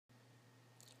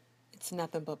It's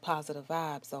nothing but positive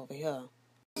vibes over here.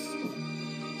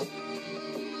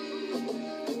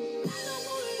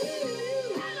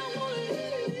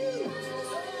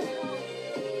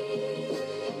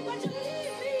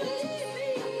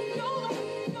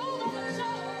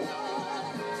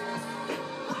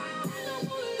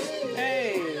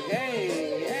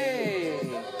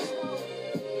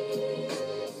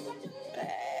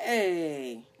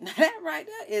 Hey, now that right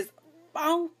there is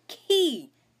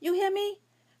funky. You hear me?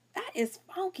 That is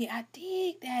funky. I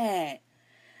dig that.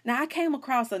 Now, I came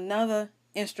across another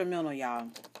instrumental, y'all.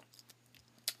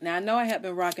 Now, I know I have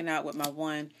been rocking out with my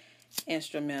one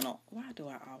instrumental. Why do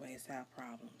I always have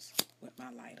problems with my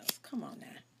lighters? Come on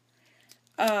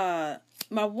now.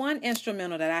 My one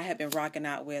instrumental that I have been rocking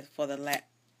out with for the last...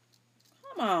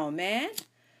 Come on, man.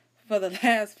 For the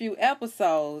last few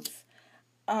episodes...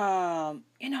 I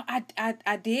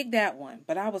dig that one,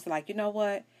 but I was like, you know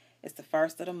what? It's the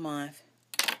first of the month.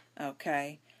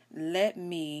 Okay. Let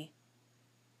me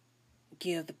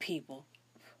give the people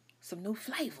some new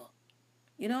flavor.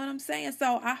 You know what I'm saying?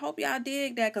 So I hope y'all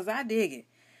dig that, because I dig it.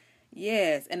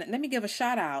 Yes. And let me give a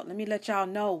shout out. Let me let y'all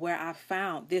know where I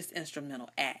found this instrumental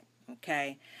at.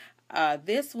 Okay.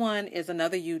 This one is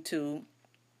another YouTube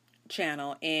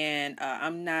channel, and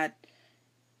I'm not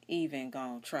even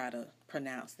gonna try to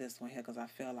pronounce this one here, because I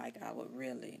feel like I would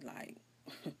really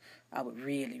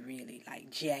really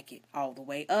jack it all the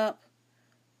way up.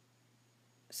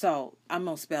 So I'm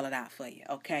gonna spell it out for you.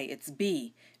 Okay, it's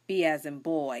B as in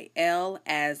boy, L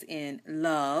as in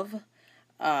love,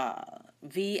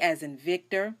 V as in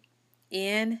Victor,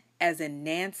 N as in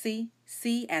Nancy,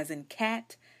 C as in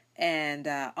cat, and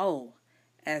O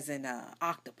as in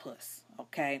octopus.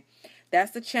 Okay,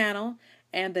 that's the channel.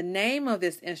 And the name of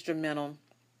this instrumental,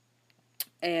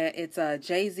 it's a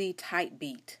Jay-Z type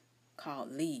beat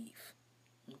called Leave.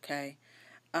 Okay.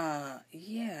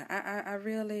 Yeah,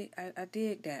 I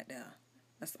dig that though.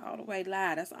 That's all the way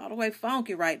live. That's all the way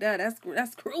funky right there. That's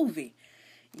groovy.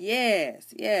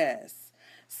 Yes.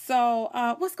 So,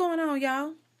 what's going on,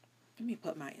 y'all? Let me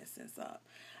put my incense up.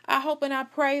 I hope and I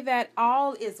pray that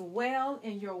all is well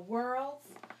in your worlds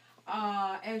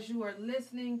as you are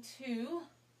listening to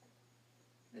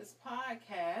this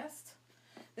podcast.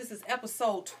 This is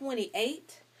episode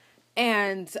 28,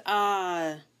 and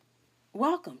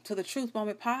welcome to the Truth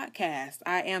Moment Podcast.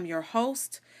 I am your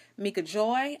host, Mika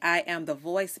Joy. I am the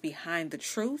voice behind the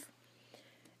truth,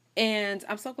 and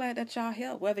I'm so glad that y'all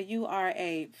here. Whether you are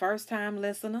a first-time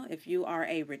listener, if you are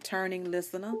a returning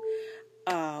listener,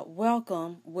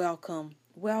 welcome. I had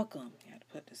to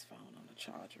put this phone on the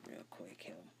charger real quick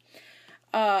here.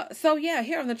 So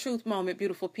here on the Truth Moment,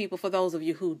 beautiful people, for those of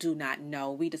you who do not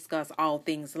know, we discuss all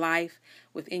things life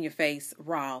with in-your-face,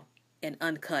 raw, and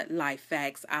uncut life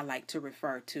facts I like to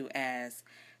refer to as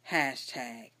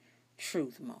hashtag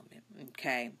Truth Moment,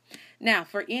 okay? Now,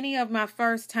 for any of my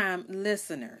first-time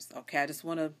listeners, okay, I just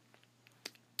want to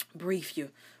brief you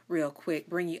real quick,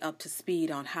 bring you up to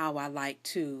speed on how I like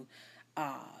to,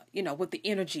 what the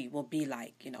energy will be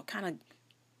like, kind of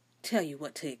tell you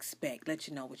what to expect, let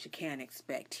you know what you can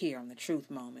expect here on the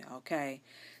Truth Moment, okay?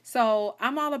 So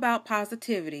I'm all about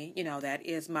positivity. That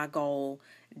is my goal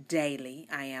daily.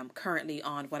 I am currently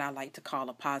on what I like to call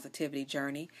a positivity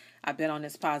journey. I've been on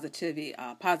this positivity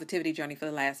journey for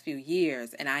the last few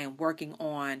years, and I am working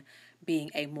on being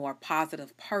a more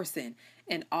positive person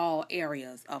in all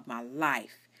areas of my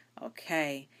life,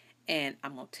 okay? And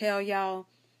I'm going to tell y'all,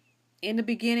 in the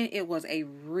beginning, it was a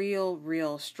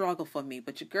real struggle for me.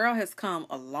 But your girl has come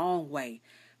a long way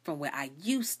from where I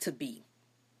used to be.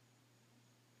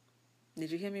 Did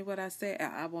you hear me what I said?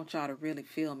 I want y'all to really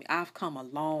feel me. I've come a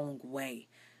long way,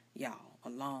 y'all. A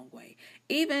long way.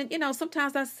 Even,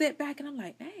 sometimes I sit back and I'm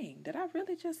like, dang, did I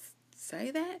really just say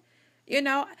that?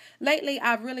 Lately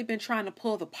I've really been trying to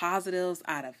pull the positives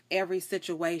out of every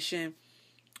situation,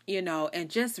 and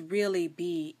just really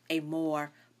be a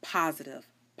more positive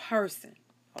person,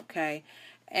 okay?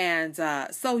 And I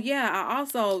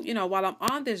also, while I'm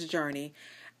on this journey,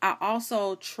 I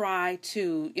also try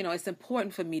to, it's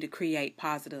important for me to create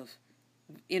positive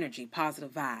energy,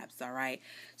 positive vibes, all right?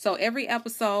 So every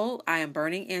episode, I am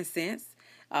burning incense.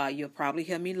 You'll probably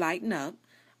hear me lighten up,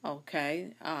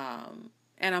 okay? And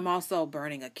I'm also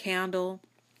burning a candle.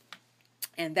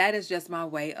 And that is just my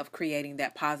way of creating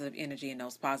that positive energy and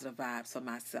those positive vibes for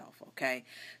myself, okay?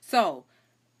 So,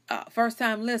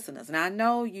 first-time listeners, and I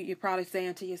know you're probably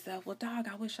saying to yourself, well, dog,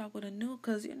 I wish I would have knew,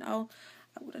 because, I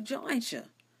would have joined you.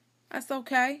 That's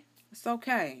okay. It's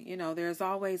okay. There's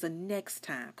always a next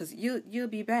time, because you'll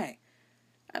be back.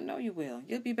 I know you will.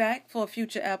 You'll be back for a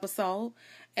future episode.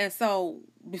 And so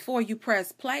before you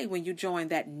press play, when you join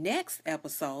that next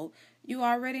episode, you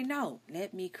already know,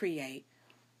 let me create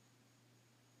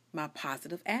my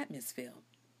positive atmosphere.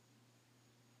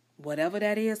 Whatever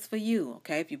that is for you,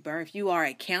 okay? If you are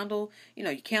a candle,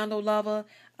 you candle lover,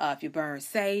 if you burn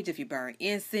sage, if you burn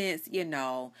incense,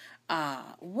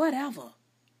 whatever.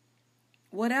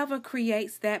 Whatever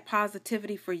creates that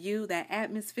positivity for you, that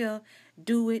atmosphere,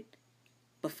 do it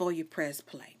before you press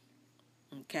play,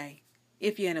 okay?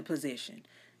 If you're in a position.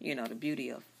 The beauty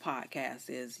of podcasts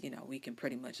is, we can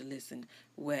pretty much listen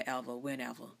wherever,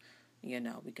 whenever.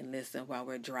 We can listen while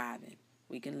we're driving.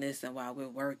 We can listen while we're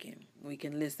working. We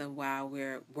can listen while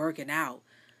we're working out.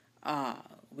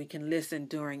 We can listen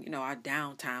during, our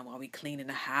downtime while we cleaning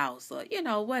the house or,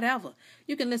 whatever.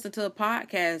 You can listen to a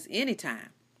podcast anytime.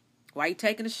 While you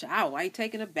taking a shower, while you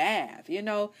taking a bath,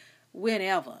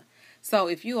 whenever. So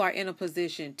if you are in a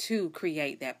position to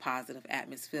create that positive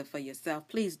atmosphere for yourself,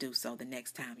 please do so the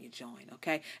next time you join,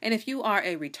 okay? And if you are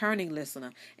a returning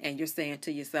listener and you're saying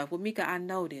to yourself, well, Mika, I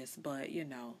know this, but,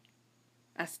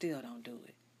 I still don't do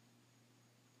it.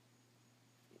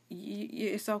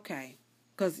 It's okay,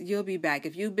 because you'll be back.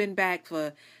 If you've been back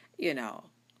for,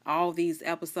 all these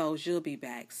episodes, you'll be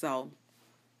back. So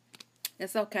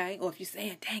it's okay. Or if you're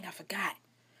saying, dang, I forgot,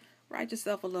 write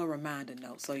yourself a little reminder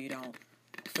note so you don't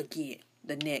forget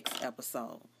the next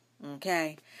episode.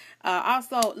 Okay.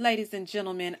 Also, ladies and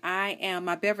gentlemen,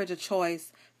 my beverage of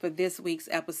choice for this week's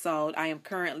episode, I am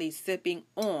currently sipping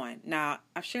on. Now,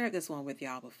 I've shared this one with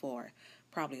y'all before,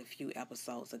 probably a few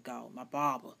episodes ago. My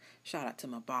barber, shout out to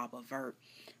my barber, Vert.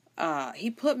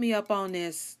 He put me up on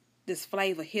this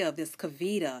flavor here, this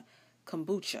Kavita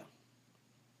kombucha.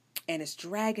 And it's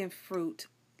dragon fruit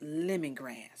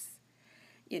lemongrass.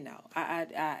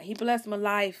 He blessed my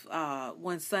life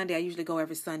one Sunday. I usually go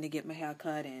every Sunday to get my hair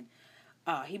cut, and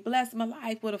he blessed my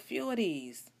life with a few of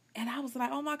these. And I was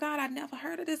like, oh my God, I never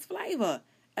heard of this flavor.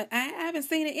 I haven't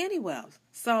seen it anywhere.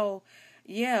 So,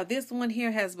 yeah, this one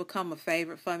here has become a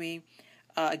favorite for me.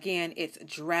 Again, it's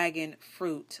dragon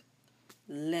fruit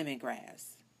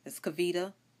lemongrass. It's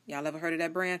Kavita. Y'all ever heard of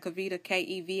that brand? Kavita,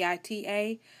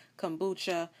 Kevita,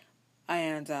 kombucha.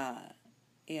 And,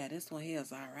 this one here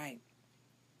is all right.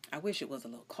 I wish it was a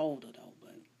little colder, though,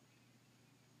 but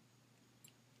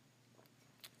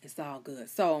it's all good.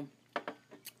 So,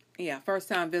 yeah,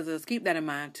 first-time visitors, keep that in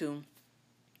mind, too.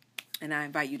 And I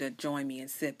invite you to join me in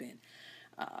sipping.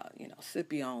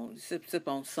 Sip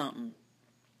on something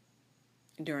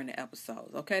during the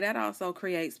episodes. Okay, that also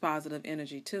creates positive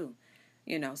energy, too.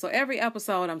 So every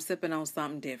episode I'm sipping on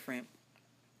something different.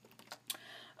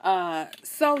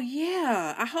 So,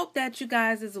 yeah, I hope that you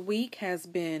guys' week has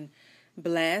been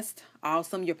blessed,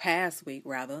 awesome. Your past week,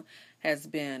 rather, has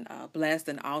been blessed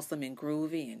and awesome and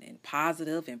groovy and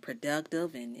positive and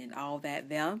productive and all that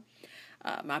there.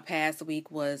 My past week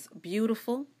was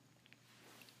beautiful.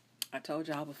 I told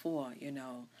y'all before,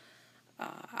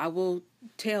 I will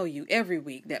tell you every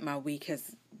week that my week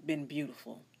has been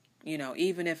beautiful.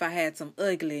 Even if I had some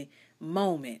ugly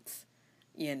moments,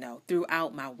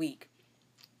 throughout my week,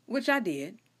 which I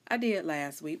did. I did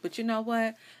last week, but you know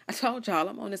what? I told y'all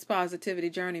I'm on this positivity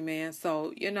journey, man.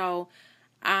 So,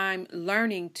 I'm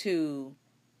learning to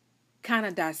kind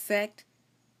of dissect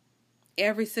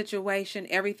every situation,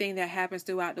 everything that happens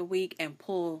throughout the week, and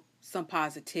pull some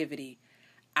positivity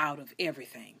out of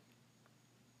everything.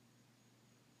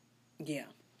 Yeah.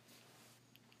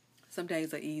 Some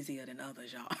days are easier than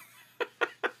others, y'all.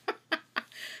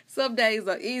 Some days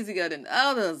are easier than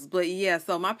others. But yeah,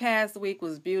 so my past week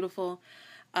was beautiful.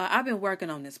 I've been working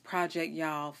on this project,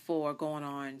 y'all, for going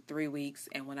on 3 weeks.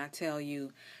 And when I tell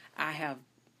you, I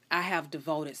have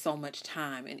devoted so much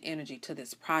time and energy to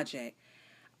this project.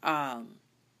 I'm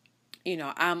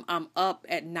up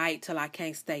at night till I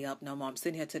can't stay up no more. I'm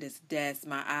sitting here to this desk.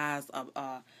 My eyes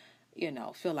are,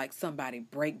 feel like somebody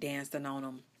break dancing on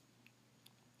them.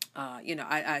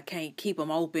 I can't keep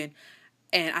them open.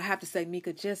 And I have to say,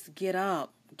 Mika, just get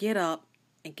up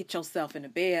and get yourself in the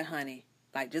bed, honey.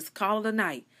 Like, just call it a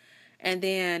night. And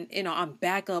then, I'm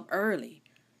back up early.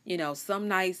 Some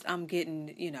nights I'm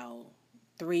getting,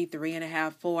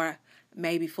 3.5, 4,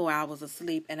 maybe 4 hours of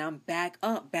sleep. And I'm back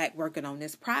working on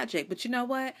this project. But you know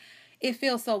what? It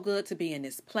feels so good to be in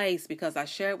this place, because I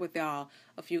shared with y'all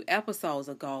a few episodes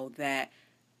ago that,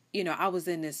 I was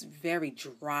in this very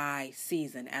dry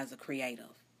season as a creative.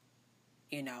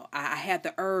 I had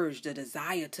the urge, the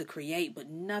desire to create, but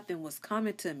nothing was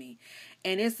coming to me.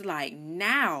 And it's like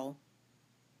now,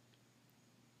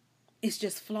 it's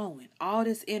just flowing. All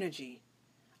this energy,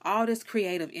 all this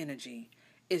creative energy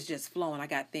is just flowing. I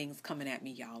got things coming at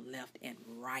me, y'all, left and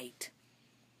right.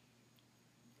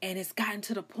 And it's gotten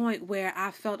to the point where I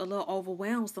felt a little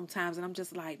overwhelmed sometimes. And I'm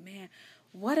just like, man,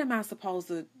 what am I supposed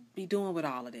to be doing with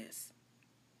all of this?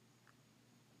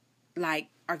 Like,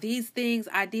 are these things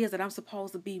ideas that I'm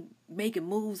supposed to be making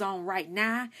moves on right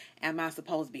now? Am I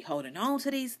supposed to be holding on to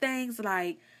these things?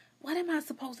 Like, what am I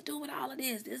supposed to do with all of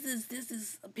this? This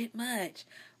is a bit much.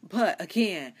 But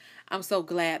again, I'm so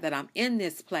glad that I'm in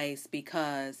this place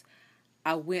because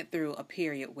I went through a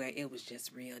period where it was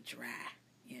just real dry.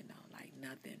 Like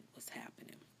nothing was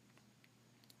happening.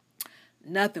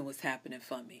 Nothing was happening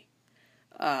for me.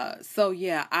 So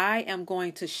yeah, I am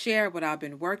going to share what I've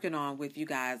been working on with you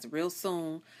guys real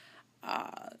soon.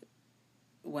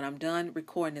 When I'm done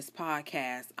recording this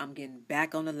podcast, I'm getting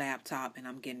back on the laptop and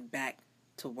I'm getting back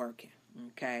to working.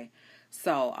 Okay.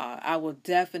 So I will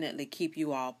definitely keep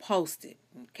you all posted.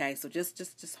 Okay. So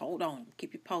just hold on.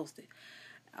 Keep you posted.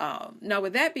 Now,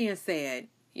 with that being said,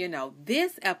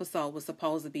 this episode was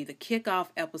supposed to be the kickoff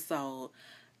episode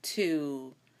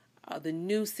to the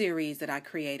new series that I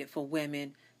created for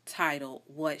women titled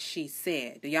What She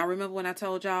Said. Do y'all remember when I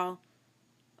told y'all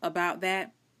about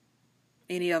that?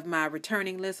 Any of my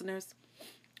returning listeners?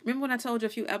 Remember when I told you a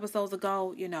few episodes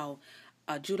ago,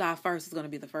 July 1st is going to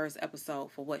be the first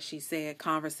episode for What She Said,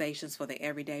 Conversations for the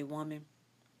Everyday Woman.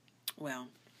 Well,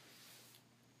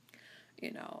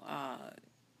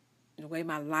 the way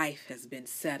my life has been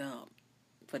set up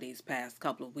for these past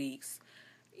couple of weeks,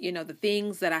 the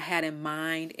things that I had in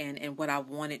mind and what I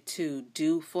wanted to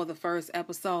do for the first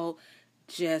episode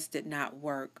just did not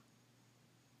work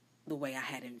the way I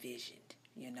had envisioned,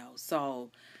 So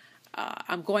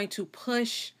I'm going to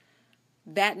push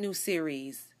that new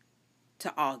series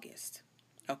to August.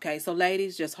 Okay, so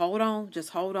ladies, just hold on,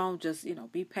 just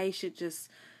be patient, just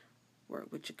work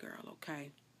with your girl,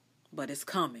 okay? But it's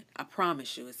coming. I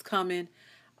promise you, it's coming.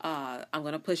 I'm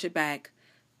going to push it back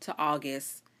to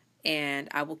August, and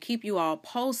I will keep you all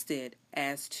posted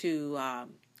as to,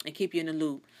 and keep you in the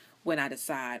loop when I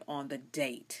decide on the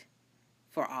date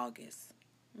for August.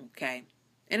 Okay?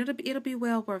 And it'll be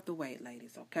well worth the wait,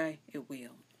 ladies, okay? It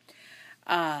will.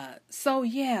 So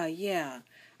yeah.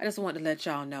 I just wanted to let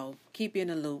y'all know, keep you in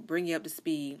the loop, bring you up to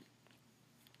speed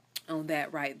on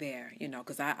that right there,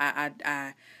 because I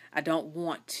don't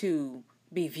want to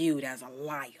be viewed as a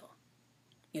liar.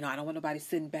 I don't want nobody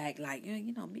sitting back like,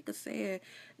 Mika said.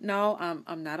 No,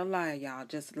 I'm not a liar, y'all.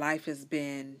 Just life has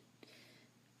been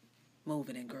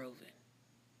moving and grooving.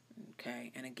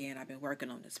 Okay, and again, I've been working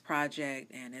on this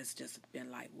project, and it's just been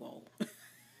like, whoa.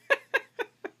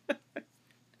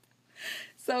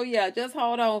 So yeah, just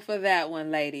hold on for that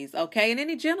one, ladies. Okay, and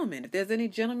any gentlemen, if there's any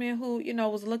gentleman who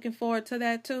was looking forward to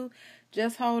that too,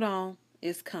 just hold on.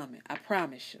 It's coming. I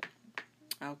promise you.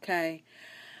 Okay.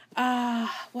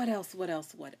 What else?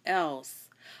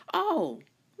 Oh,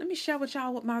 let me share with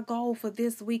y'all what my goal for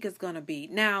this week is gonna be.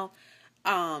 Now,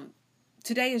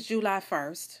 today is July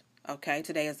 1st. Okay,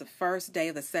 today is the first day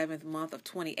of the 7th month of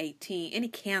 2018. Any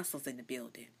cancers in the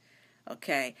building?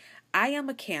 Okay, I am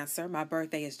a Cancer. My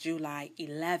birthday is July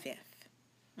 11th.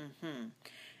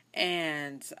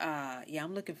 And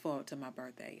I'm looking forward to my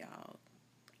birthday, y'all.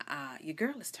 Your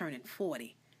girl is turning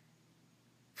 40.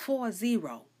 40.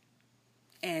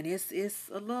 And it's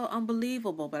a little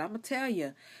unbelievable, but I'm going to tell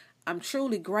you, I'm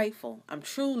truly grateful. I'm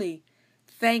truly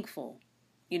thankful.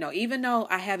 Even though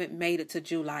I haven't made it to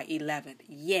July 11th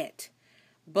yet,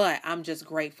 but I'm just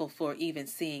grateful for even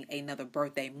seeing another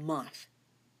birthday month.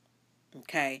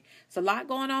 Okay, it's a lot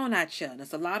going on out here.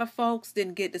 There's a lot of folks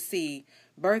didn't get to see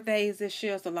birthdays this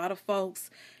year. So a lot of folks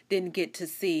didn't get to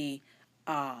see,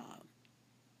 the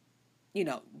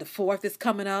 4th is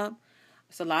coming up.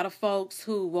 There's a lot of folks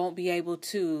who won't be able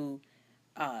to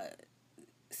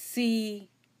see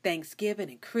Thanksgiving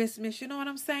and Christmas. You know what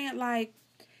I'm saying? Like,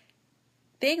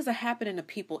 things are happening to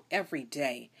people every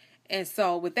day. And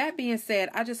so with that being said,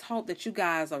 I just hope that you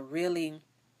guys are really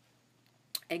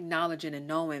acknowledging and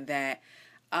knowing that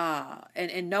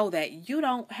and know that you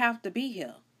don't have to be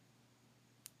here.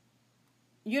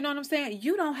 You know what I'm saying?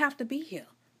 You don't have to be here,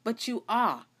 but you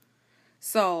are.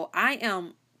 So I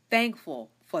am thankful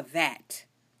for that.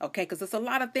 Okay, because there's a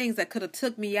lot of things that could have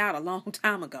took me out a long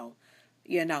time ago,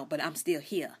 but I'm still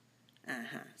here.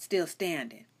 Still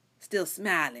standing, still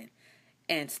smiling,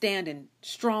 and standing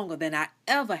stronger than I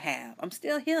ever have. I'm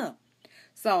still here.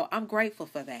 So I'm grateful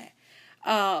for that.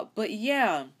 But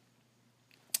yeah,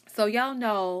 so y'all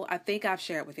know, I think I've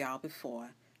shared with y'all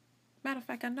before. Matter of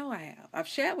fact, I know I have. I've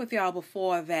shared with y'all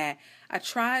before that I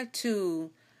try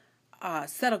to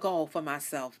set a goal for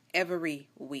myself every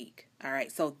week. All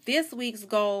right. So this week's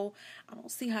goal, I'm going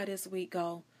to see how this week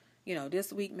go.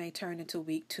 This week may turn into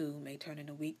week 2, may turn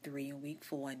into week 3 and week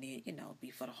 4, and then, be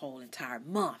for the whole entire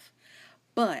month.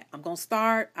 But I'm going to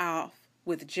start off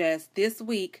with just this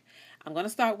week. I'm going to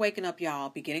start waking up, y'all,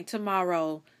 beginning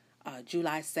tomorrow,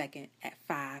 July 2nd at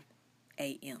 5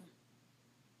 a.m.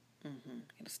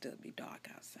 It'll still be dark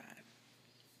outside.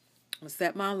 I'm going to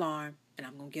set my alarm, and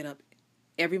I'm going to get up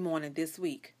every morning this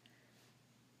week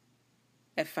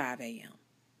at 5 a.m.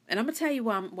 And I'm going to tell you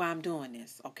why I'm doing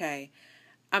this, okay?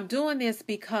 I'm doing this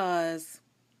because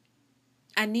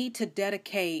I need to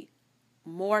dedicate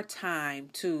more time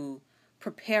to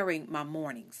preparing my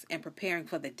mornings and preparing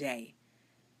for the day.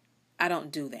 I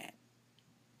don't do that.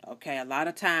 Okay, a lot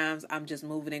of times I'm just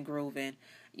moving and grooving,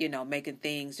 making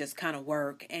things just kind of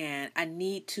work. And I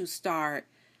need to start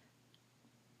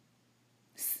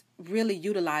really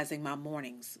utilizing my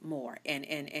mornings more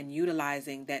and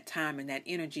utilizing that time and that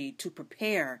energy to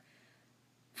prepare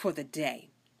for the day.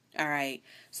 All right.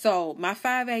 So my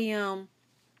 5 a.m.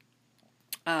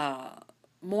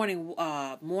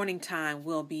 Morning time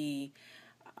will be,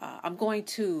 I'm going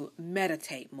to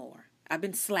meditate more. I've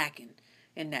been slacking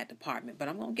in that department, but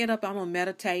I'm going to get up. I'm going to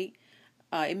meditate.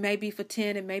 It may be for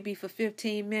 10, it may be for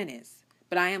 15 minutes,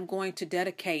 but I am going to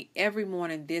dedicate every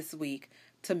morning this week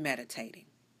to meditating.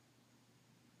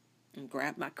 And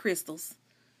grab my crystals.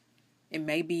 It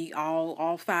may be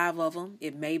all 5 of them.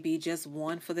 It may be just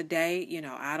one for the day.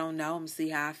 I don't know. I'm going to see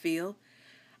how I feel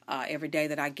every day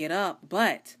that I get up.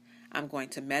 But I'm going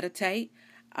to meditate.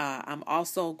 I'm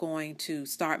also going to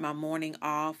start my morning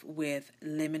off with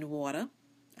lemon water.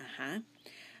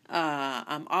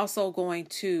 I'm also going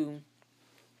to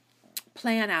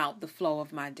plan out the flow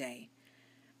of my day.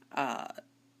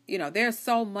 There's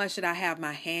so much that I have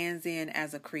my hands in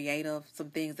as a creative. Some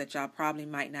things that y'all probably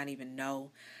might not even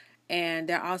know. And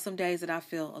there are some days that I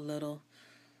feel a little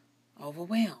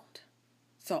overwhelmed.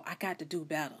 So I got to do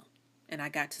better. And I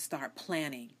got to start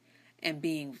planning and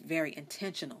being very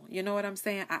intentional. You know what I'm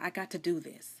saying? I got to do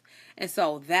this. And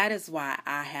so that is why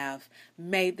I have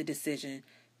made the decision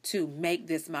to make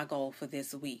this my goal for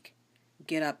this week.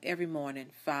 Get up every morning,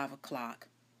 5 o'clock,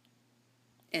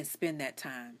 and spend that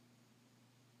time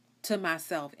to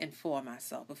myself and for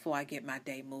myself before I get my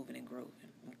day moving and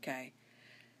grooving. Okay?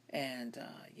 And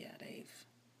they've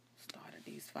started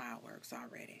these fireworks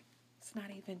already. It's not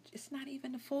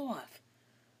even the 4th.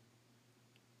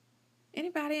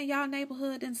 Anybody in y'all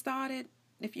neighborhood done started?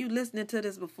 If you listening to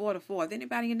this before the 4th,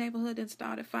 anybody in your neighborhood done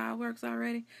started fireworks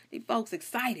already? These folks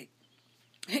excited.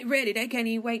 They ready. They can't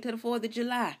even wait till the 4th of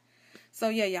July. So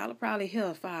yeah, y'all will probably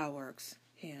hear fireworks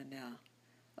here and now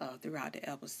throughout the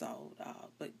episode.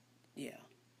 But yeah.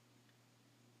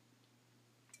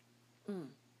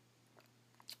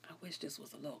 I wish this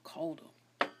was a little colder.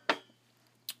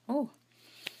 Oh.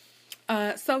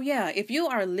 So yeah, if you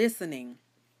are listening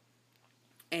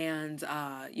and,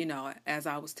 as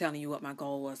I was telling you what my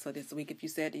goal was for this week, if you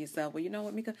said to yourself, well, you know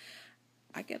what, Mika,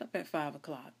 I get up at 5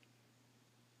 o'clock.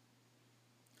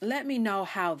 Let me know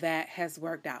how that has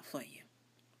worked out for you.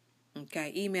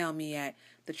 Okay. Email me at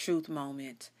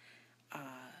thetruthmoment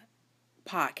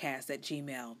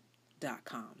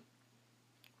podcast@gmail.com.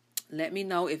 Let me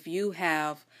know if you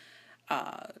have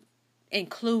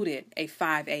included a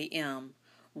 5 a.m.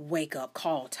 wake up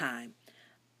call time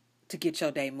to get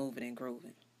your day moving and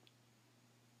grooving.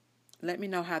 Let me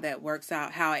know how that works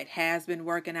out, how it has been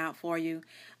working out for you.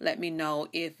 Let me know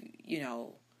if,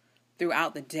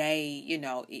 throughout the day,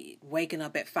 waking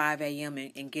up at 5 a.m.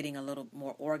 and getting a little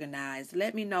more organized.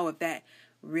 Let me know if that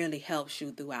really helps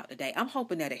you throughout the day. I'm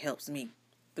hoping that it helps me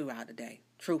throughout the day,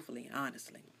 truthfully,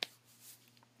 honestly.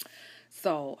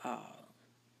 So,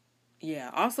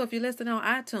 also, if you're listening on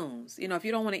iTunes, if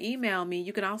you don't want to email me,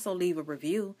 you can also leave a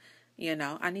review.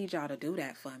 I need y'all to do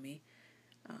that for me.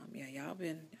 Y'all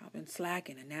been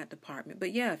slacking in that department.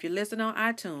 But yeah, if you're listening on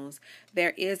iTunes,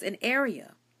 there is an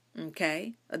area,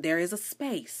 okay? There is a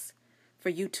space for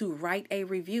you to write a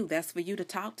review. That's for you to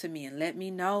talk to me and let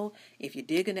me know if you're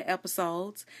digging the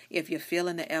episodes, if you're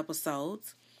feeling the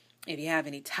episodes, if you have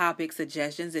any topic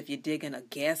suggestions, if you're digging a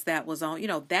guest that was on,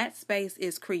 that space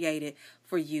is created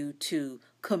for you to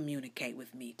communicate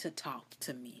with me, to talk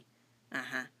to me.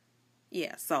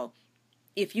 Yeah, so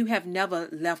if you have never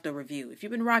left a review, if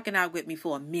you've been rocking out with me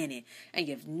for a minute and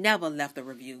you've never left a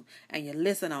review and you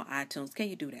listen on iTunes, can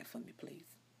you do that for me, please?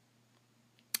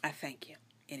 I thank you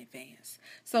in advance.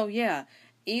 So yeah,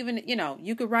 even,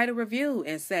 you could write a review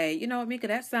and say, you know what, Mika,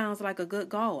 that sounds like a good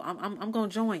goal. I'm going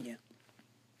to join you.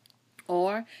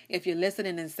 Or if you're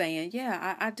listening and saying,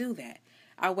 yeah, I do that.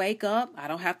 I wake up. I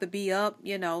don't have to be up,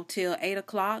 till 8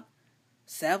 o'clock,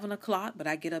 7 o'clock, but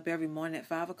I get up every morning at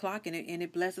 5 o'clock and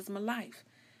it blesses my life.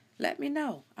 let me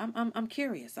know. I'm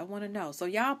curious. I want to know. So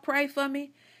y'all pray for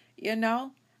me. You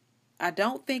know, I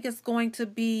don't think it's going to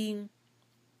be,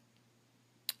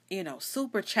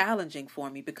 super challenging for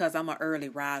me because I'm an early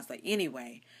riser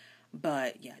anyway.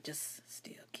 But yeah, just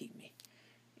still keep me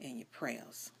in your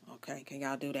prayers. Okay, can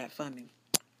y'all do that for me?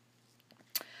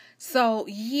 So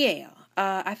yeah,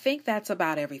 I think that's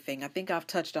about everything. I think I've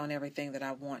touched on everything that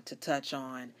I want to touch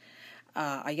on.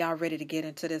 Are y'all ready to get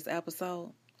into this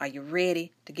episode? Are you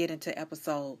ready to get into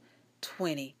episode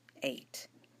 28?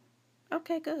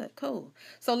 Okay, good, cool.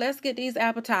 So let's get these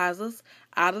appetizers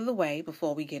out of the way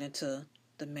before we get into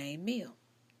the main meal.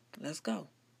 Let's go.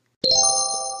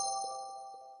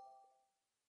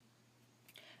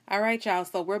 All right, y'all.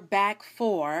 So we're back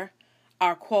for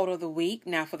our quote of the week.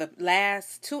 Now, for the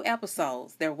last two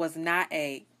episodes, there was not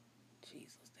a...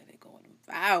 Jesus, there they go in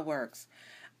fireworks.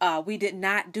 We did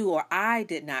not do, or I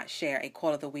did not share a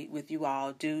quote of the week with you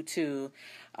all due to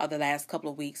the last couple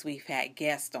of weeks we've had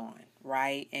guests on,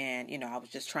 right? And, I was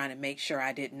just trying to make sure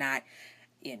I did not,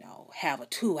 have a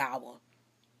 2-hour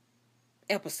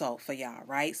episode for y'all,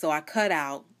 right? So I cut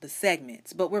out the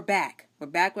segments, but we're back. We're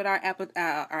back with our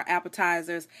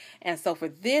appetizers. And so for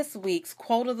this week's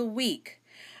quote of the week,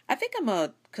 I think I'm going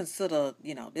to consider,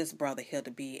 this brother here to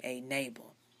be a neighbor.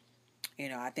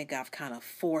 I think I've kind of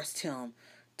forced him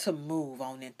to move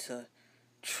on into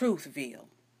Truthville.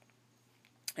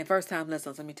 And first time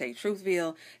listeners, let me tell you,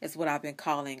 Truthville is what I've been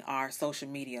calling our social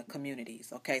media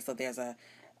communities. Okay, so there's a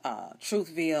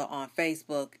Truthville on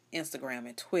Facebook, Instagram,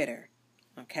 and Twitter.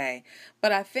 Okay,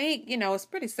 but I think, it's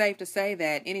pretty safe to say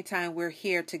that anytime we're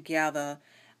here together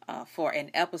for an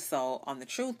episode on the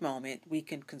Truth Moment, we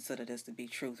can consider this to be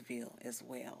Truthville as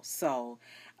well. So,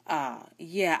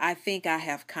 yeah, I think I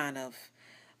have kind of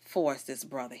forced this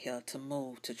brother here to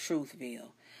move to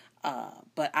Truthville.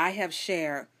 But I have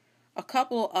shared a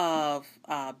couple of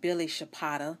Billy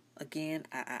Chapata. Again,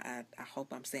 I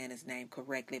hope I'm saying his name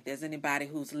correctly. If there's anybody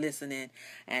who's listening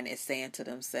and is saying to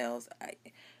themselves,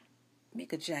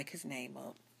 Mika jack his name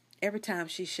up every time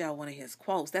she share one of his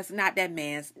quotes. That's not that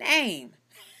man's name.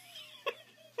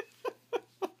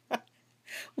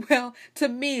 Well, to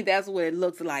me, that's what it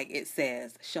looks like. It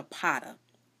says Chapata.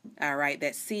 All right,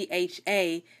 that's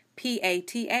Chapata.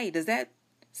 Does that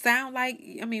sound like,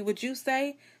 would you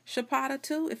say Chapata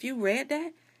too if you read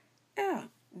that? Yeah,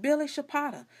 Billy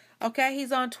Chapata. Okay,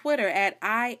 he's on Twitter at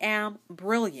I am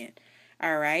brilliant.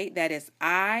 All right, that is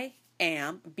I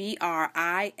am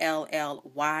BRILLYANT.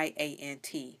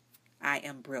 I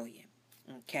am brilliant.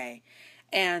 Okay,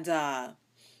 and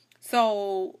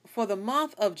so for the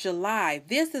month of July,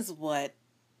 this is what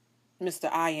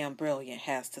Mr. I am brilliant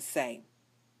has to say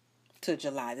to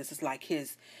July. This is like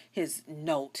his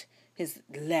note, his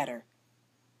letter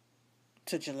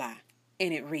to July.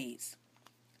 And it reads,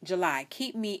 July,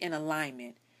 keep me in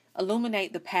alignment.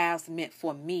 Illuminate the paths meant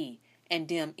for me and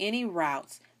dim any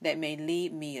routes that may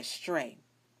lead me astray.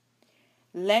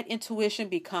 Let intuition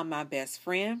become my best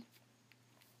friend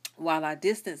while I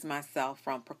distance myself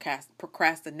from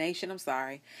procrastination,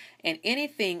 and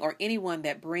anything or anyone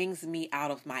that brings me out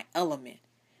of my element.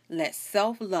 Let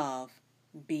self-love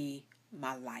be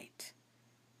my light.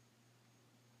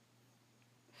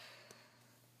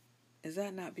 Is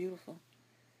that not beautiful?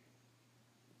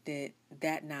 Did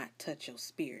that not touch your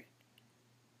spirit?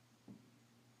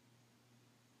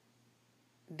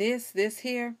 This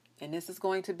here, and this is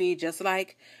going to be just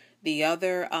like the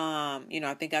other,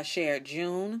 I think I shared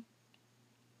June,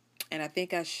 and I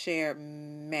think I shared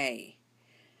May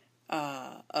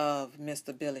of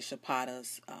Mr. Billy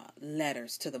Chapata's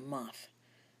letters to the month.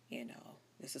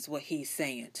 This is what he's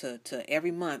saying to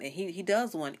every month, and he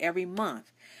does one every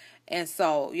month. And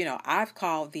so, I've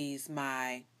called these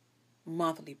my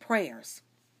monthly prayers.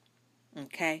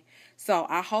 Okay, so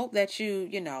I hope that you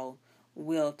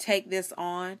will take this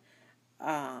on,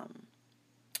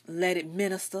 let it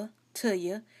minister to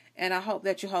you, and I hope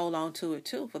that you hold on to it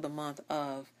too for the month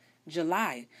of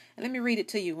July. And let me read it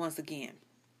to you once again.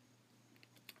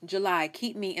 July,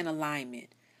 keep me in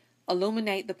alignment.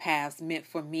 Illuminate the paths meant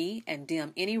for me and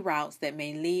dim any routes that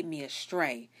may lead me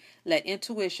astray. Let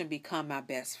intuition become my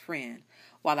best friend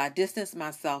while I distance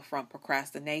myself from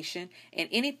procrastination and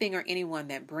anything or anyone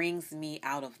that brings me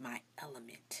out of my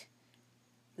element.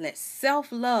 Let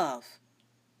self-love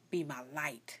be my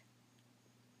light.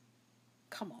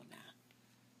 Come on now.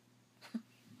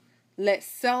 Let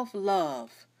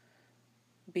self-love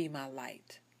be my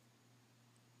light.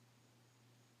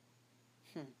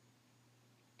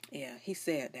 Yeah, he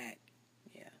said that.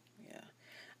 Yeah.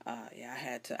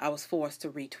 I was forced to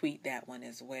retweet that one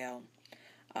as well.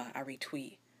 I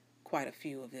retweet quite a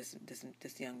few of this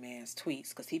young man's tweets,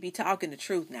 because he be talking the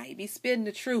truth now. He be spitting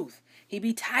the truth. He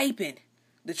be typing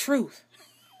the truth.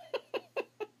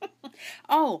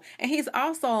 Oh, and he's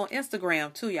also on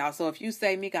Instagram too, y'all. So if you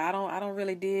say, Mika, I don't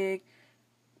really dig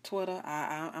Twitter.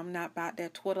 I'm not about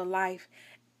that Twitter life.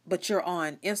 But you're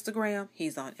on Instagram.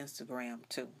 He's on Instagram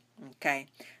too. Okay,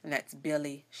 and that's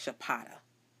Billy Chapata,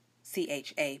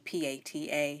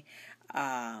 Chapata.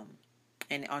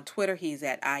 And on Twitter, he's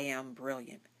at I Am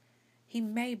Brilliant. He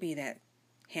may be that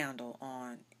handle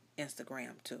on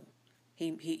Instagram too.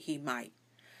 He might.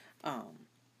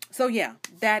 So yeah,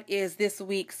 that is this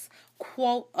week's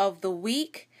quote of the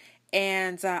week.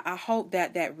 And I hope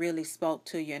that really spoke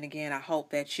to you. And again, I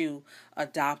hope that you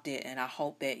adopt it, and I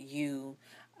hope that you,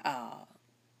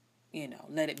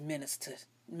 let it minister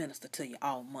to you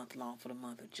all month long for the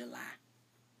month of July.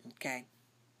 Okay.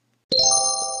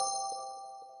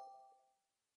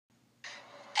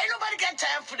 Ain't nobody got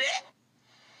time for that.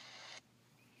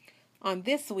 On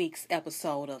this week's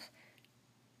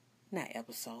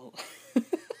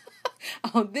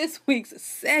on this week's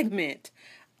segment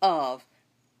of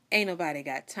Ain't Nobody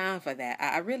Got Time for That,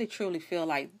 I really truly feel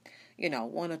like,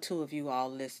 one or two of you all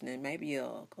listening, maybe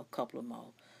a couple of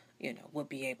more, would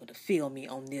be able to feel me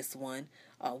on this one,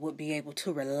 would be able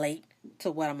to relate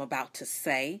to what I'm about to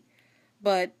say.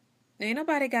 But ain't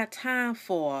nobody got time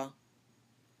for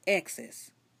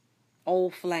exes,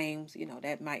 old flames.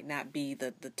 That might not be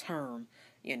the term,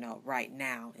 right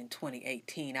now in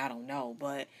 2018. I don't know,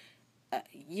 but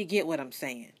you get what I'm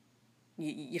saying.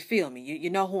 You feel me? You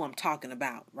know who I'm talking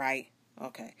about, right?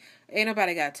 Okay. Ain't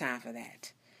nobody got time for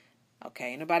that.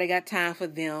 Okay. Ain't nobody got time for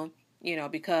them,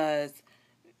 because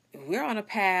we're on a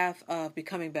path of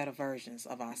becoming better versions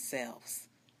of ourselves.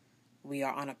 We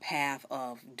are on a path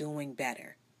of doing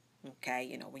better.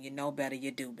 Okay. When you know better,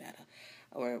 you do better.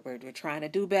 We're trying to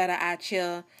do better out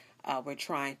here. We're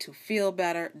trying to feel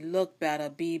better, look better,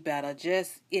 be better,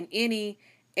 just in any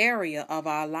area of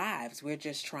our lives. We're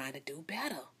just trying to do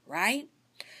better, right?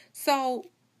 So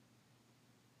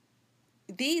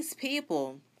these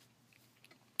people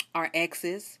are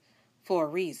exes for a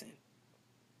reason,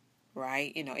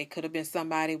 right? It could have been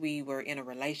somebody we were in a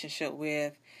relationship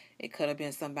with. It could have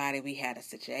been somebody we had a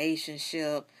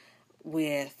situationship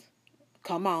with.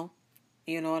 Come on.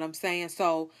 You know what I'm saying?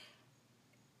 So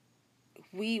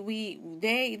we've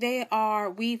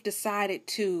decided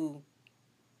to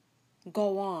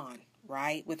go on,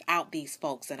 right, without these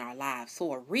folks in our lives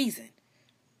for a reason.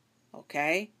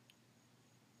 Okay?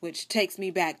 Which takes me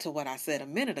back to what I said a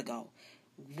minute ago.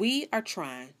 We are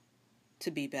trying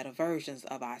to be better versions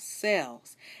of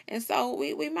ourselves. And so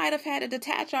we might have had to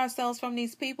detach ourselves from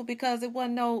these people because it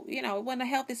wasn't it wasn't a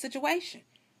healthy situation.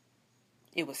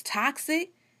 It was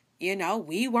toxic.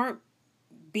 We weren't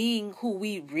being who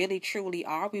we really truly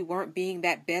are. We weren't being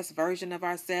that best version of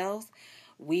ourselves.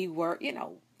 We were,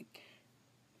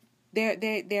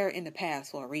 they're in the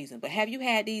past for a reason. But have you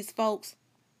had these folks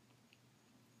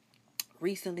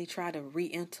recently try to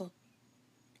re-enter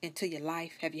into your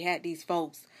life? Have you had these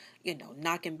folks,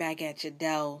 knocking back at your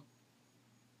door,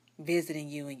 visiting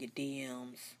you in your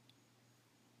DMs?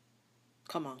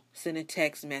 Come on, sending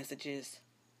text messages.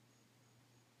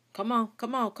 Come on.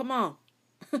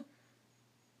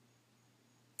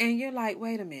 And you're like,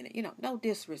 wait a minute, no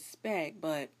disrespect,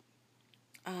 but,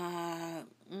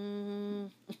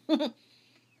 you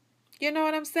know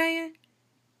what I'm saying?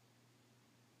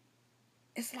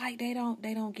 It's like they don't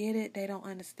get it. They don't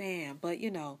understand. But,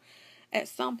 at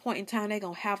some point in time, they're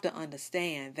going to have to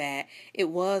understand that it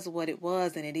was what it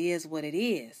was and it is what it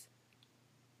is.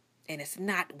 And it's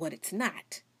not what it's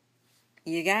not.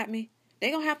 You got me?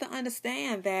 They're going to have to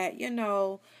understand that,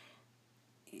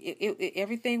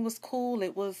 everything was cool.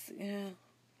 It was, yeah.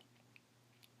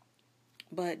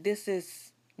 But this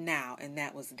is now and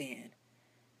that was then.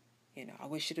 I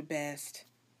wish you the best.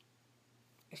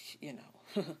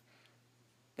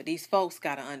 But these folks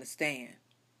got to understand.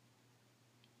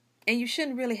 And you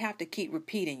shouldn't really have to keep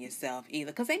repeating yourself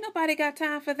either, because ain't nobody got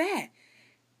time for that.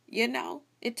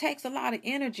 It takes a lot of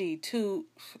energy to,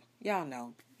 y'all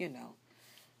know.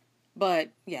 But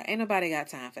yeah, ain't nobody got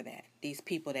time for that. These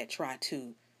people that try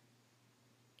to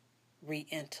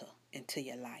re-enter into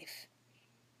your life.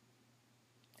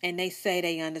 And they say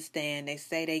they understand. They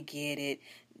say they get it.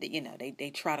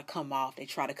 They try to come off. They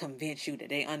try to convince you that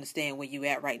they understand where you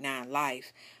at right now in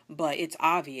life. But it's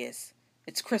obvious.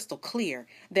 It's crystal clear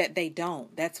that they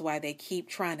don't. That's why they keep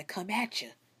trying to come at you.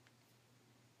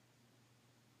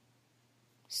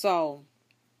 So,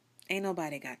 ain't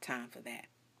nobody got time for that.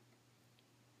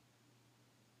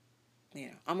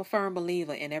 I'm a firm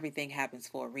believer in everything happens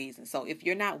for a reason. So if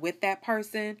you're not with that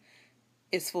person,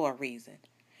 It's for a reason.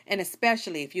 And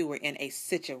especially if you were in a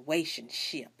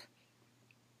situationship.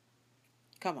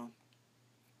 Come on.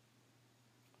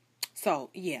 So,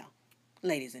 yeah,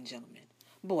 ladies and gentlemen,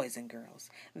 boys and girls,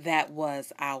 that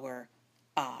was our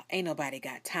Ain't Nobody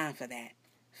Got Time for That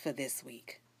for this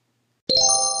week.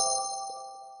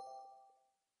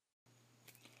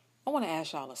 I want to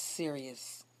ask y'all a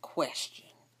serious question.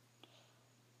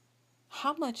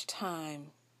 How much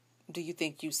time do you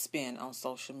think you spend on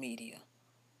social media?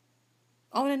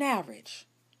 On an average,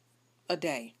 a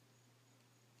day.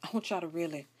 I want you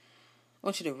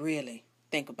to really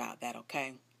think about that,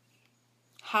 okay?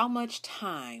 How much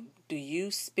time do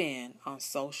you spend on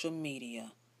social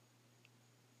media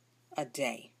a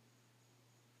day?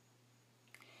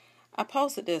 I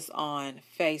posted this on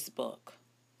Facebook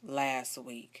last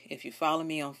week. If you follow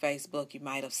me on Facebook, you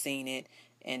might have seen it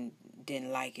and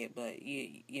didn't like it, but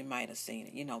you might have seen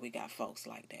it. You know, we got folks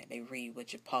like that. They read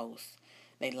what you post.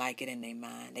 They like it in their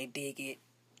mind. They dig it,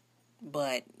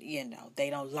 but, you know, they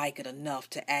don't like it enough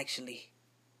to actually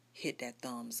hit that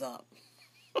thumbs up.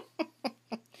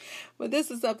 But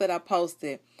this is something I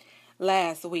posted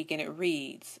last week, and it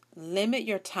reads, limit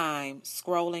your time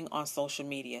scrolling on social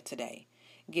media today.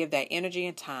 Give that energy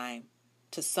and time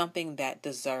to something that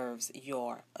deserves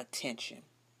your attention.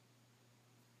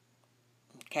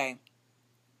 Okay?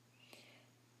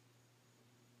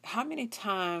 How many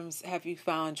times have you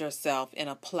found yourself in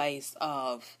a place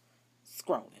of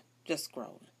scrolling? Just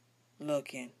scrolling.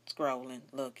 Looking, scrolling,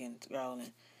 looking,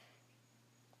 scrolling.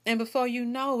 And before you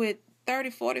know it,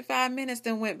 30, 45 minutes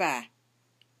then went by.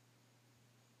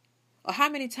 Or how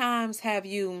many times have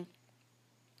you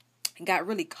got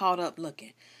really caught up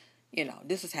looking? You know,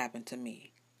 this has happened to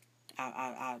me.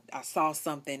 I saw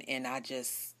something and I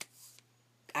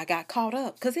got caught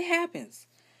up because it happens.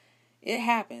 It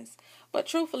happens. But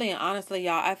truthfully and honestly,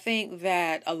 y'all, I think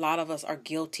that a lot of us are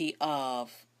guilty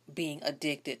of being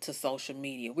addicted to social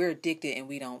media. We're addicted and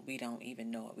we don't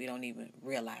even know it. We don't even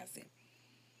realize it.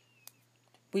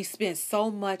 We spend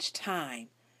so much time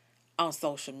on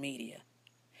social media.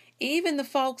 Even the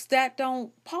folks that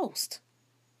don't post.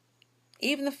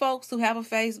 Even the folks who have a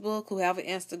Facebook, who have an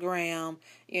Instagram,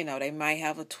 you know, they might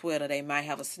have a Twitter, they might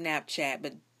have a Snapchat,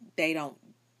 but they don't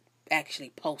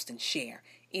actually post and share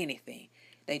anything.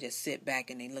 They just sit back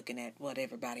and they looking at what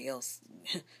everybody else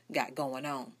got going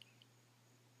on.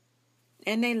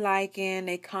 And they liking,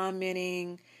 they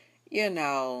commenting, you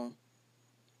know.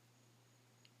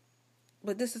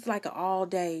 But this is like an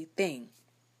all-day thing.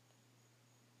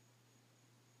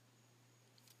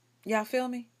 Y'all feel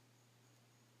me?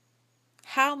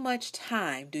 How much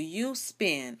time do you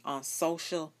spend on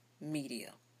social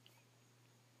media?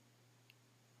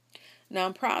 Now,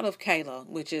 I'm proud of Kayla,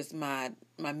 which is my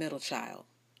middle child,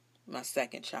 my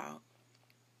second child.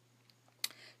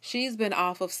 She's been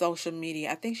off of social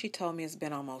media. I think she told me it's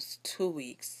been almost 2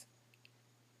 weeks.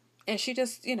 And she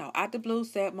just, you know, out the blue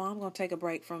said, Mom, I'm going to take a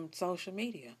break from social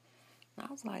media. And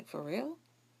I was like, for real?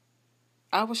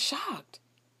 I was shocked.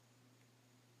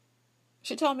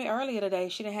 She told me earlier today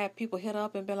she done had people hit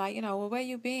up and be like, you know, well, where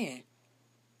you been?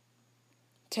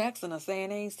 Texting her saying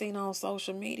they ain't seen her on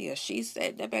social media. She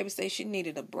said, that baby said she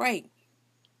needed a break.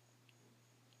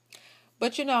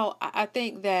 But, you know, I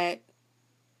think that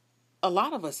a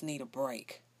lot of us need a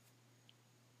break.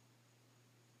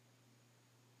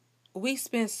 We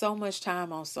spend so much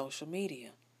time on social media.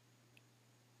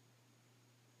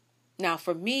 Now,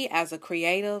 for me as a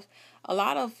creative, a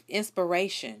lot of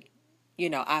inspiration, you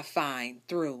know, I find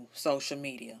through social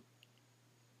media.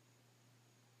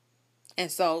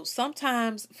 And so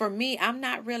sometimes for me, I'm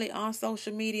not really on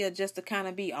social media just to kind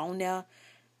of be on there.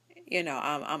 You know,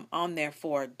 I'm on there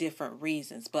for different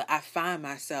reasons, but I find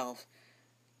myself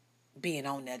being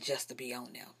on there just to be on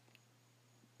there.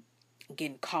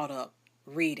 Getting caught up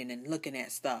reading and looking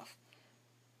at stuff.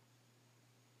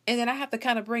 And then I have to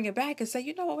kind of bring it back and say,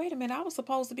 you know what, wait a minute, I was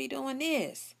supposed to be doing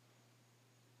this.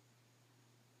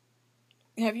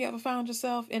 Have you ever found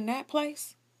yourself in that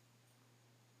place?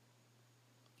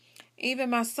 Even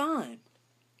my son.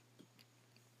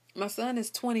 My son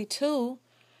is 22.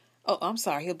 Oh, I'm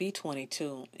sorry, he'll be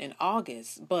 22 in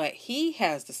August. But he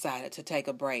has decided to take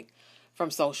a break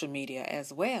from social media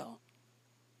as well.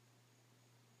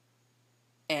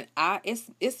 And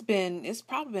it's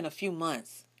probably been a few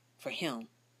months for him.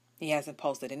 He hasn't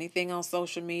posted anything on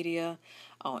social media,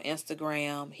 on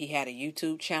Instagram. He had a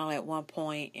YouTube channel at one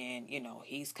point, and, you know,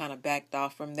 he's kind of backed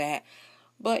off from that.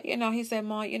 But, you know, he said,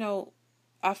 Mom, you know,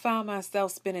 I found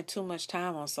myself spending too much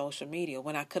time on social media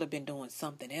when I could have been doing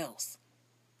something else.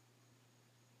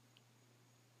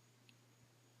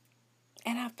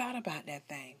 And I thought about that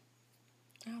thing.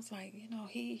 I was like,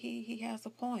 he has a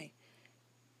point.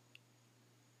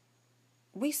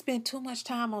 We spend too much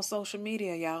time on social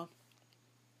media, y'all.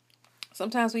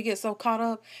 Sometimes we get so caught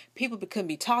up, people could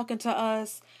be talking to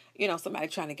us, somebody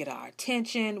trying to get our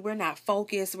attention. We're not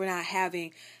focused. We're not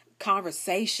having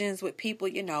conversations with people,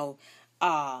 even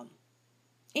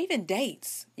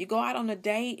dates. You go out on a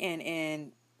date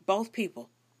and both people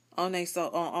on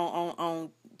on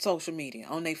social media,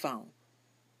 on their phone.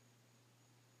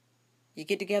 You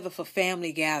get together for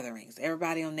family gatherings.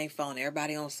 Everybody on their phone,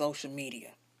 everybody on social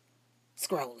media,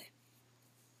 scrolling.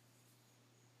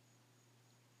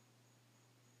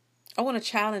 I want to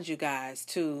challenge you guys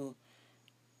to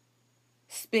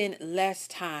spend less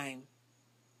time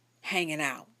hanging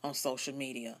out on social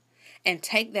media and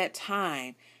take that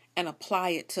time and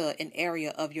apply it to an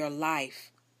area of your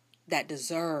life that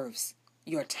deserves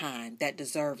your time, that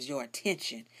deserves your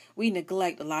attention. We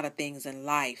neglect a lot of things in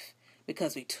life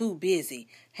because we're too busy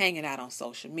hanging out on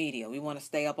social media. We want to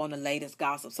stay up on the latest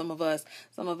gossip. Some of us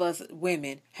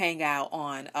women hang out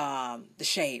on the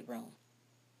shade room.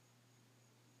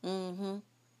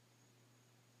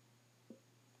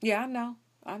 Yeah, I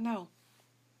know.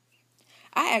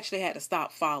 I actually had to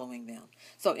stop following them.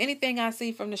 So anything I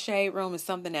see from the shade room is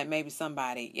something that maybe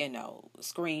somebody,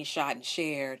 screenshot and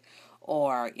shared,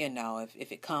 or,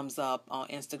 if it comes up on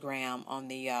Instagram on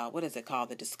the, what is it called?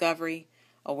 The discovery,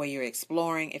 or where you're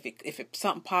exploring. If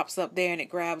something pops up there and it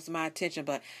grabs my attention.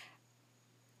 But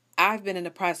I've been in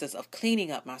the process of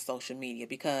cleaning up my social media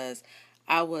because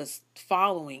I was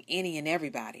following any and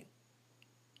everybody.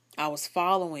 I was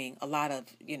following a lot of,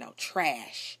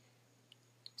 trash.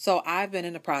 So I've been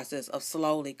in the process of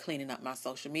slowly cleaning up my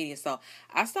social media. So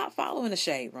I stopped following the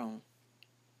shade room.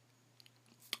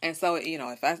 And so,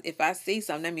 if I see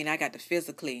something, I got to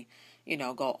physically,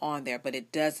 go on there. But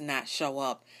it does not show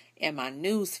up in my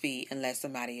news feed unless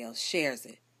somebody else shares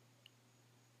it.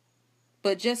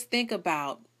 But just think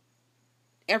about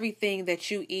everything that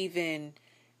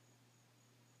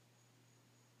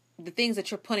the things that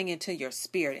you're putting into your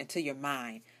spirit, into your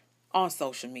mind on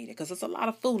social media, because there's a lot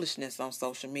of foolishness on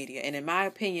social media. And in my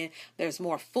opinion, there's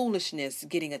more foolishness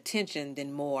getting attention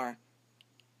than more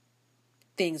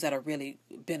things that are really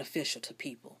beneficial to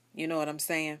people. You know what I'm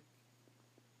saying?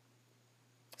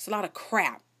 It's a lot of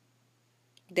crap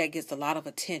that gets a lot of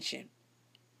attention.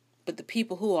 But the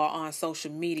people who are on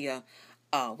social media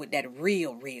with that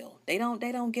real, they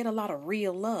don't get a lot of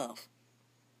real love.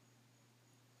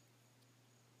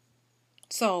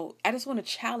 So I just want to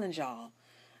challenge y'all,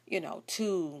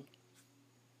 to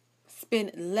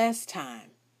spend less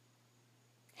time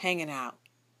hanging out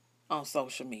on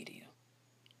social media.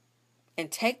 And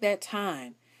take that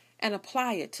time and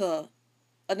apply it to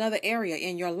another area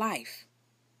in your life.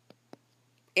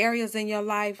 Areas in your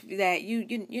life that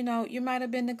you might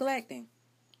have been neglecting.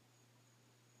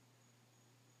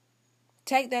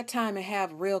 Take that time and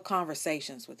have real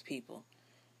conversations with people.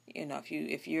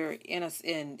 If you're in a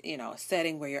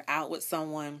setting where you're out with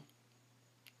someone,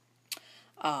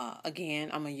 again,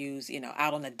 I'm gonna use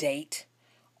out on a date,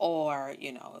 or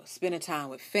spending time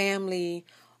with family,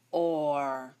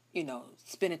 or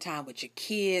spending time with your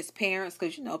kids, parents,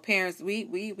 because parents,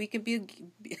 we can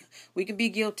be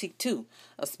guilty too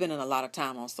of spending a lot of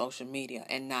time on social media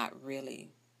and not really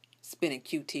spending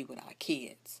QT with our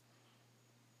kids.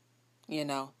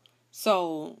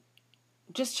 So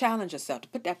just challenge yourself to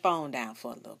put that phone down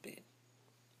for a little bit.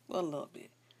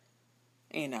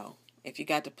 If you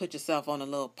got to put yourself on a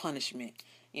little punishment,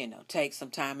 take some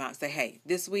time out and say, hey,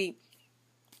 this week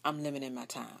I'm limiting my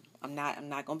time. I'm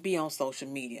not going to be on social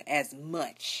media as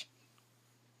much.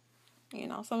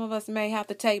 Some of us may have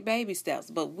to take baby steps,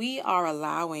 but we are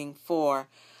allowing for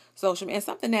social media. And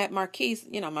something that Marquise,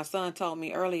 my son told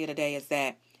me earlier today is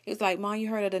that he was like, Mom, you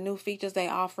heard of the new features they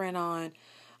offering on,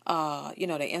 the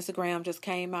Instagram just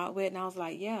came out with? And I was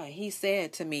like, yeah. He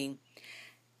said to me,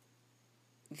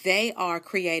 they are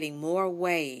creating more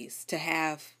ways to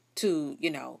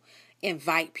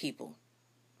invite people.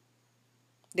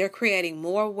 They're creating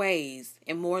more ways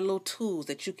and more little tools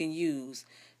that you can use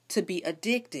to be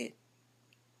addicted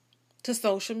to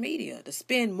social media, to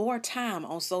spend more time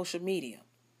on social media.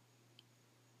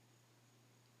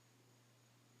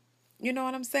 You know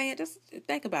what I'm saying? Just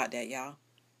think about that, y'all.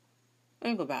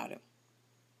 Think about it.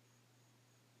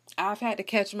 I've had to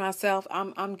catch myself.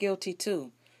 I'm guilty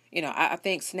too. I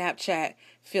think Snapchat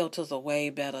filters are way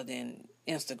better than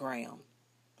Instagram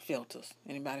filters.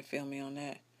 Anybody feel me on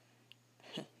that?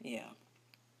 Yeah.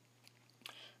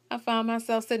 I found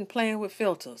myself sitting playing with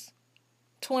filters.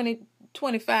 20,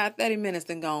 25, 30 minutes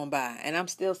then gone by, and I'm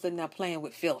still sitting there playing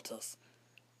with filters.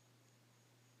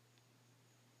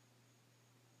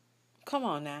 Come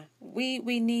on now. We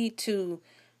need to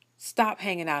stop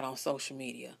hanging out on social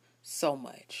media so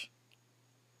much.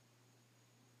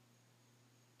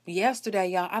 Yesterday,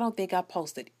 y'all, I don't think I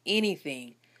posted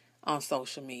anything on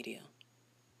social media.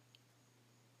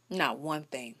 Not one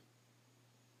thing.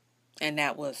 And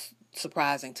that was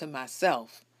surprising to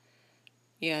myself.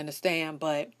 You understand?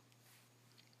 But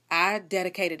I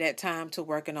dedicated that time to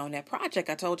working on that project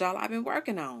I told y'all I've been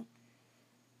working on.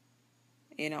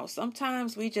 You know,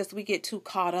 sometimes we get too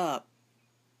caught up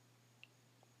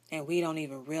and we don't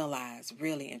even realize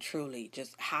really and truly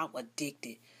just how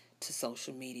addicted to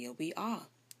social media we are.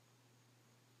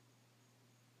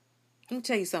 Let me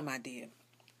tell you something I did.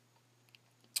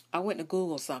 I went to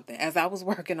Google something as I was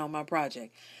working on my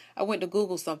project. I went to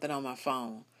Google something on my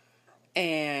phone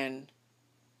and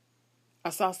I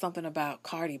saw something about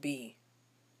Cardi B.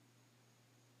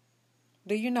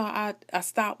 Do you know I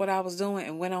stopped what I was doing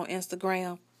and went on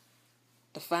Instagram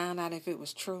to find out if it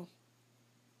was true?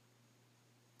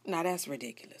 Now that's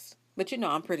ridiculous. But you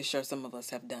know, I'm pretty sure some of us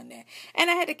have done that.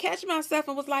 And I had to catch myself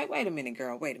and was like, wait a minute,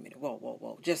 girl, wait a minute. Whoa, whoa,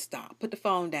 whoa. Just stop. Put the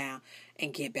phone down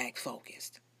and get back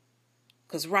focused.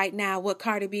 Because right now, what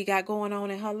Cardi B got going on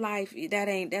in her life,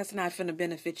 that's not finna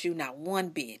benefit you not one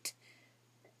bit.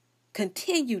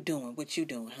 Continue doing what you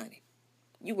doing, honey.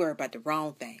 You worry about the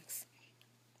wrong things.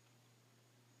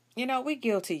 You know, we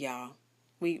guilty, y'all.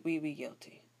 We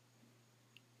guilty.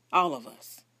 All of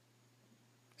us.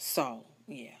 So,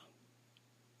 yeah.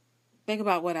 Think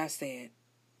about what I said.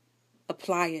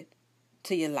 Apply it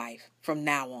to your life from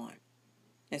now on.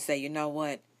 And say, you know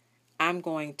what? I'm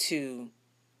going to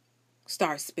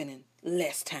start spending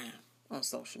less time on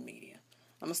social media.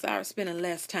 I'm going to start spending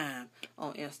less time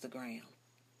on Instagram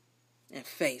and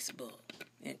Facebook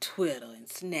and Twitter and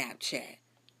Snapchat.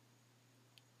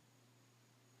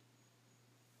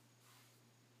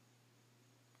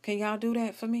 Can y'all do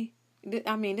that for me?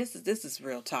 I mean, this is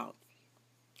real talk.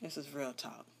 This is real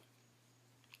talk.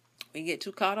 We get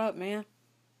too caught up, man.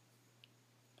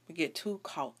 We get too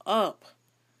caught up.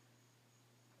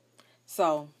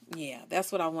 So, yeah,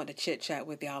 that's what I want to chit-chat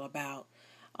with y'all about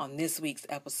on this week's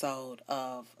episode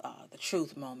of the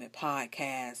Truth Moment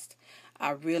podcast.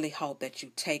 I really hope that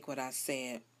you take what I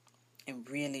said and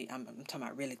really, I'm talking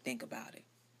about really think about it.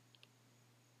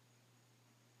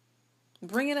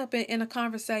 Bring it up in a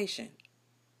conversation.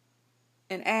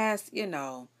 And ask, you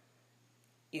know,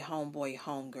 your homeboy, your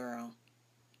homegirl,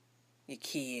 your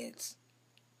kids,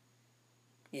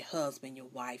 your husband, your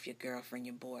wife, your girlfriend,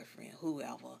 your boyfriend,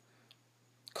 whoever,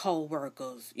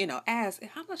 co-workers, you know, ask,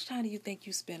 how much time do you think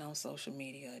you spend on social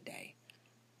media a day?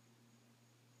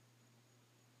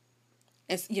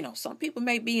 And, you know, some people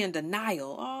may be in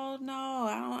denial. Oh, no,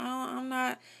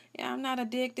 I'm not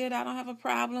addicted. I don't have a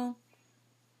problem.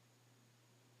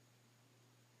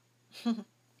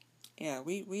 Yeah,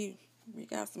 we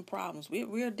got some problems.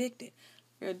 We're addicted.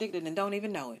 We're addicted and don't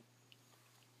even know it.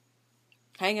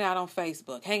 Hanging out on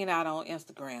Facebook, hanging out on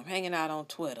Instagram, hanging out on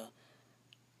Twitter,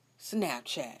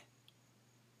 Snapchat.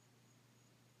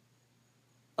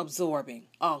 Absorbing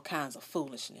all kinds of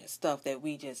foolishness, stuff that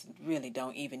we just really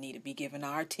don't even need to be giving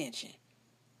our attention.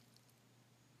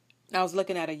 I was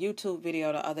looking at a YouTube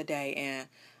video the other day and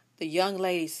the young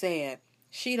lady said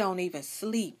she don't even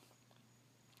sleep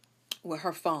with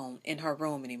her phone in her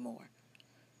room anymore.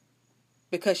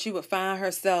 Because she would find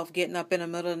herself getting up in the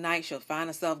middle of the night. She'll find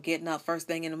herself getting up first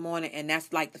thing in the morning. And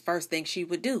that's like the first thing she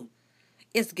would do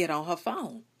is get on her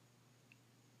phone.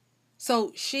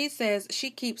 So she says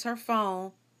she keeps her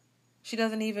phone. She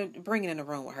doesn't even bring it in the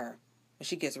room with her when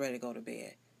she gets ready to go to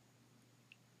bed.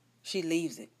 She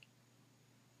leaves it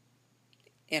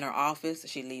in her office.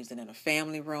 She leaves it in her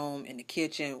family room, in the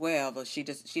kitchen, wherever. She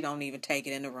don't even take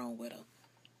it in the room with her.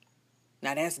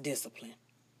 Now that's discipline.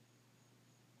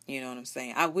 You know what I'm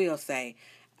saying? I will say,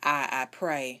 I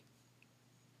pray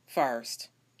first.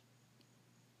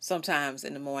 Sometimes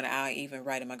in the morning, I'll even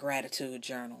write in my gratitude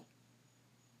journal.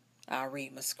 I'll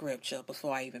read my scripture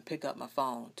before I even pick up my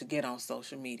phone to get on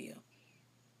social media.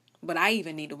 But I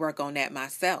even need to work on that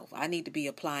myself. I need to be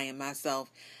applying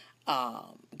myself,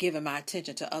 giving my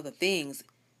attention to other things,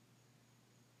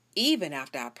 even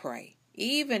after I pray,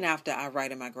 even after I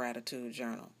write in my gratitude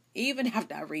journal, even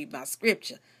after I read my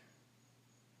scripture.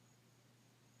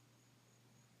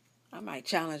 I might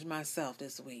challenge myself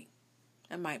this week.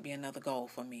 That might be another goal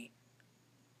for me,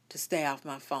 to stay off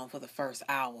my phone for the first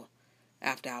hour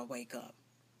after I wake up.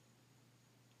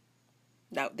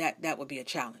 That would be a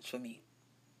challenge for me.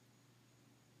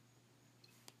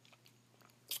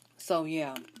 So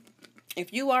yeah,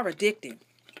 if you are addicted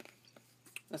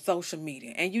to social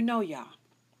media, and you know y'all,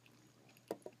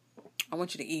 I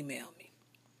want you to email me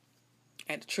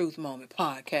at the Truth Moment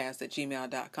Podcast at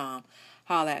gmail.com.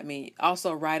 Holler at me.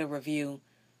 Also write a review,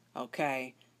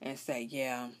 okay, and say,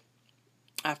 yeah,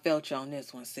 I felt you on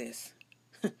this one, sis.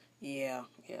 Yeah.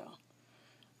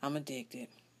 I'm addicted.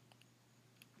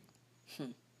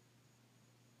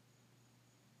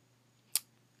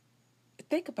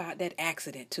 Think about that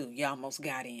accident, too. You almost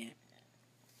got in.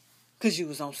 Because you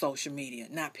was on social media,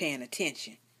 not paying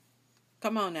attention.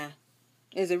 Come on now.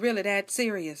 Is it really that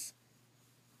serious?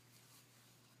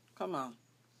 Come on.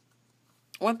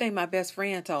 One thing my best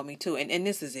friend told me, too, and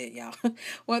this is it, y'all.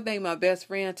 One thing my best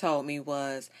friend told me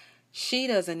was she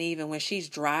doesn't even, when she's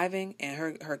driving and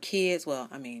her kids, well,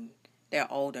 I mean,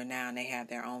 they're older now and they have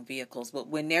their own vehicles, but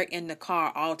when they're in the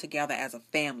car all together as a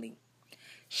family,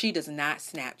 she does not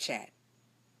Snapchat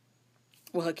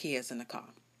with her kids in the car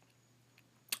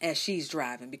as she's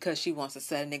driving, because she wants to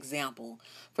set an example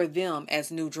for them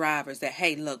as new drivers that,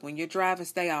 hey, look, when you're driving,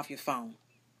 stay off your phone,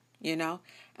 you know?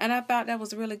 And I thought that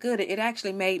was really good. It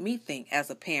actually made me think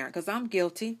as a parent, because I'm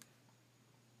guilty.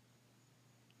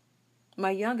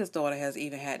 My youngest daughter has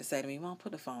even had to say to me, Mom,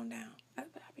 put the phone down. I'd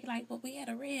be like, well, we had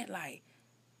a red light,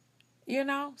 you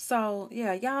know? So,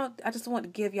 yeah, y'all, I just want to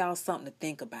give y'all something to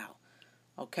think about,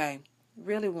 okay?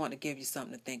 Really want to give you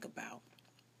something to think about.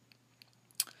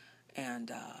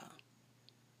 And,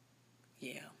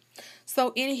 yeah.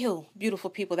 So, anywho, beautiful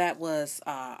people, that was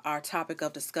our topic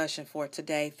of discussion for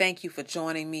today. Thank you for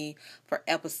joining me for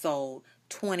episode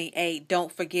 28. Don't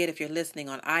forget, if you're listening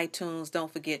on iTunes,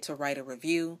 don't forget to write a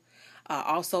review.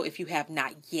 Also, if you have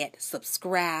not yet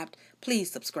subscribed,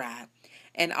 please subscribe.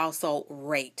 And also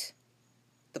rate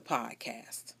the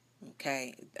podcast.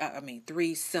 Okay? I mean,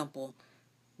 3 simple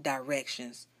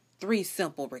directions, 3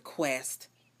 simple requests,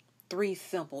 3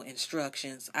 simple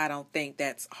instructions. I don't think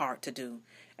that's hard to do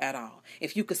at all.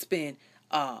 If you could spend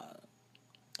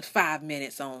 5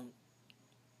 minutes on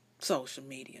social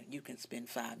media, you can spend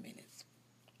 5 minutes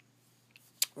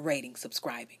rating,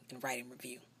 subscribing, and writing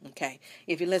review. Okay?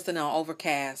 If you're listening on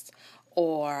Overcast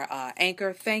or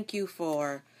Anchor, thank you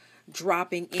for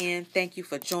dropping in. Thank you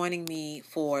for joining me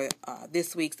for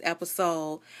this week's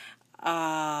episode.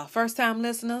 First time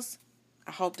listeners,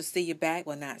 I hope to see you back.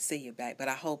 Well, not see you back, but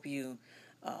I hope you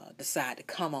decide to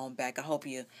come on back. I hope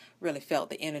you really felt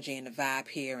the energy and the vibe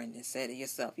here and said to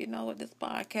yourself, you know what, this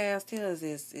podcast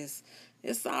is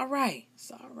it's all right.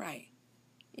 It's all right.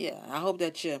 Yeah, I hope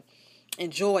that you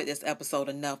enjoyed this episode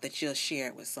enough that you'll share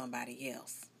it with somebody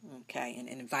else. Okay, and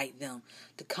invite them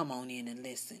to come on in and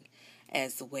listen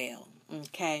as well.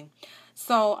 Okay,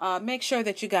 so make sure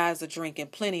that you guys are drinking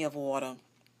plenty of water.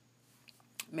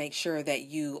 Make sure that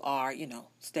you are,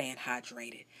 staying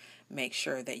hydrated. Make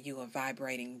sure that you are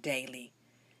vibrating daily.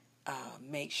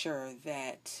 Make sure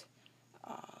that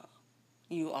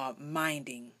you are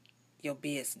minding your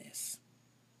business.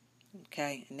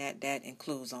 Okay, and that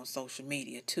includes on social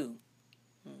media too.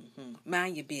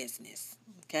 Mind your business.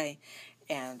 Okay,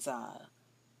 and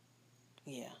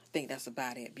yeah, I think that's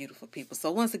about it, beautiful people. So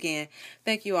once again,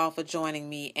 thank you all for joining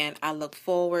me, and I look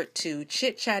forward to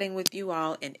chit-chatting with you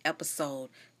all in episode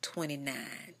 29.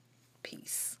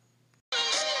 Peace.